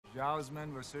Zhao's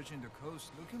men were searching the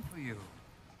coast looking for you.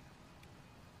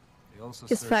 They also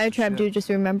His searched fire the trap ship. dude just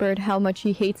remembered how much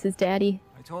he hates his daddy.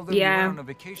 I told him you were on a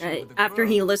vacation with the After crew.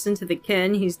 he listened to the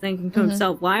kin, he's thinking to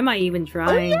himself, why am I even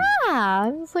trying? Oh yeah! I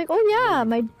was like, oh yeah,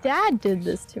 my dad did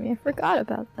this to me. I forgot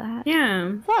about that.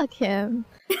 Yeah. Fuck him.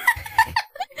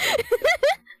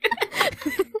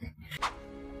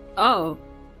 Oh.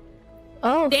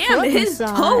 Oh, damn, his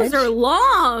toes are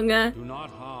long! Do not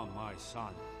harm my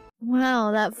son.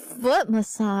 Wow, that foot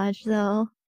massage, though.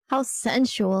 How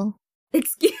sensual.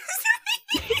 Excuse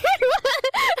me?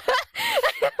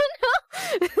 I don't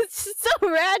know. It's just so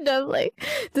random. Like,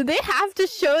 did they have to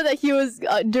show that he was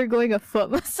undergoing a foot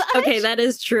massage? Okay, that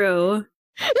is true.